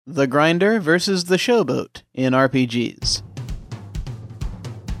The Grinder versus the Showboat in RPGs.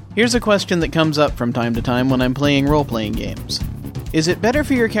 Here's a question that comes up from time to time when I'm playing role-playing games. Is it better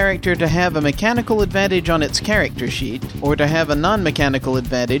for your character to have a mechanical advantage on its character sheet, or to have a non-mechanical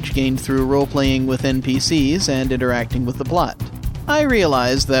advantage gained through role-playing with NPCs and interacting with the plot? I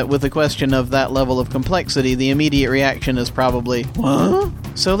realize that with a question of that level of complexity, the immediate reaction is probably, "What?"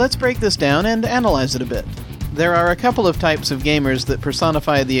 So let's break this down and analyze it a bit. There are a couple of types of gamers that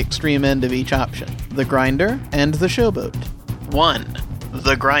personify the extreme end of each option: the Grinder and the Showboat. 1.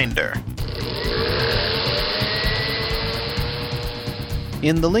 The Grinder.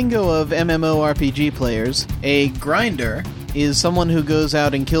 In the lingo of MMORPG players, a Grinder is someone who goes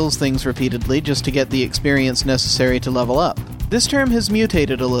out and kills things repeatedly just to get the experience necessary to level up. This term has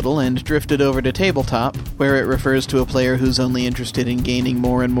mutated a little and drifted over to tabletop, where it refers to a player who's only interested in gaining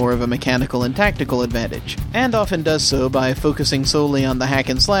more and more of a mechanical and tactical advantage, and often does so by focusing solely on the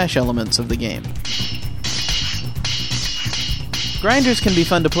hack-and-slash elements of the game. Grinders can be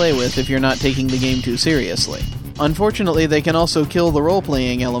fun to play with if you're not taking the game too seriously. Unfortunately, they can also kill the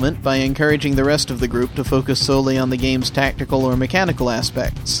role-playing element by encouraging the rest of the group to focus solely on the game's tactical or mechanical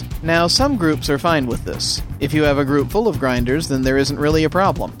aspects. Now, some groups are fine with this. If you have a group full of grinders, then there isn't really a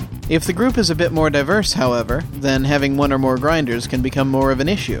problem. If the group is a bit more diverse, however, then having one or more grinders can become more of an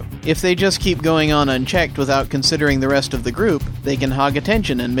issue. If they just keep going on unchecked without considering the rest of the group, they can hog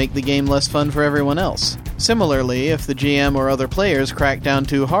attention and make the game less fun for everyone else. Similarly, if the GM or other players crack down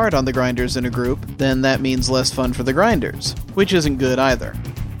too hard on the grinders in a group, then that means less fun for the grinders, which isn't good either.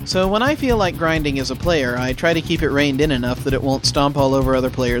 So when I feel like grinding as a player, I try to keep it reined in enough that it won't stomp all over other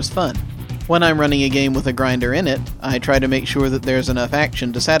players' fun. When I'm running a game with a grinder in it, I try to make sure that there's enough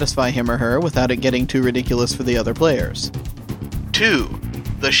action to satisfy him or her without it getting too ridiculous for the other players. 2.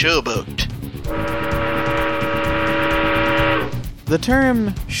 The Showboat. The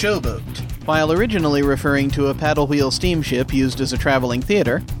term showboat, while originally referring to a paddle wheel steamship used as a traveling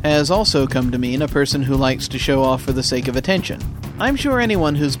theater, has also come to mean a person who likes to show off for the sake of attention. I'm sure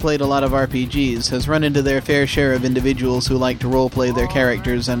anyone who's played a lot of RPGs has run into their fair share of individuals who like to roleplay their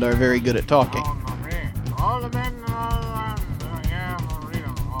characters and are very good at talking.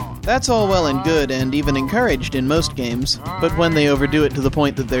 That's all well and good and even encouraged in most games, but when they overdo it to the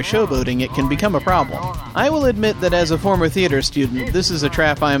point that they're showboating, it can become a problem. I will admit that as a former theater student, this is a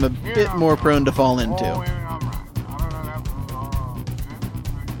trap I am a bit more prone to fall into.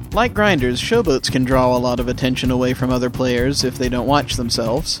 Like grinders, showboats can draw a lot of attention away from other players if they don't watch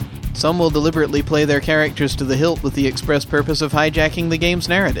themselves. Some will deliberately play their characters to the hilt with the express purpose of hijacking the game's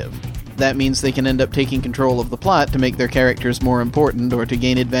narrative. That means they can end up taking control of the plot to make their characters more important or to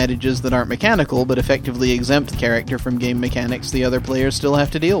gain advantages that aren't mechanical but effectively exempt the character from game mechanics the other players still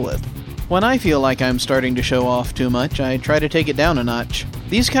have to deal with. When I feel like I'm starting to show off too much, I try to take it down a notch.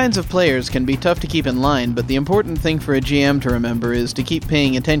 These kinds of players can be tough to keep in line, but the important thing for a GM to remember is to keep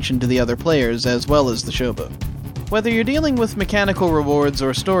paying attention to the other players as well as the showboat. Whether you're dealing with mechanical rewards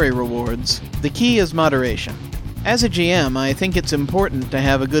or story rewards, the key is moderation. As a GM, I think it's important to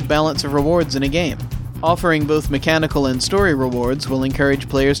have a good balance of rewards in a game. Offering both mechanical and story rewards will encourage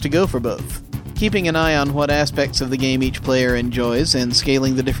players to go for both. Keeping an eye on what aspects of the game each player enjoys and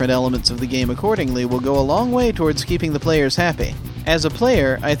scaling the different elements of the game accordingly will go a long way towards keeping the players happy. As a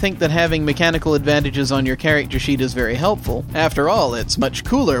player, I think that having mechanical advantages on your character sheet is very helpful. After all, it's much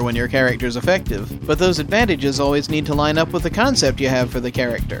cooler when your character's effective, but those advantages always need to line up with the concept you have for the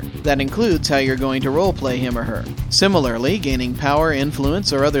character. That includes how you're going to roleplay him or her. Similarly, gaining power,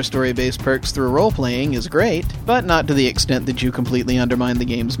 influence, or other story-based perks through roleplaying is great, but not to the extent that you completely undermine the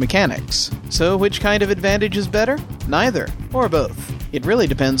game's mechanics. So which kind of advantage is better? Neither, or both. It really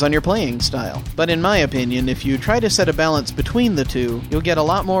depends on your playing style. But in my opinion, if you try to set a balance between the two, you'll get a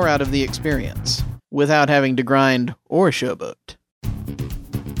lot more out of the experience, without having to grind or showboat.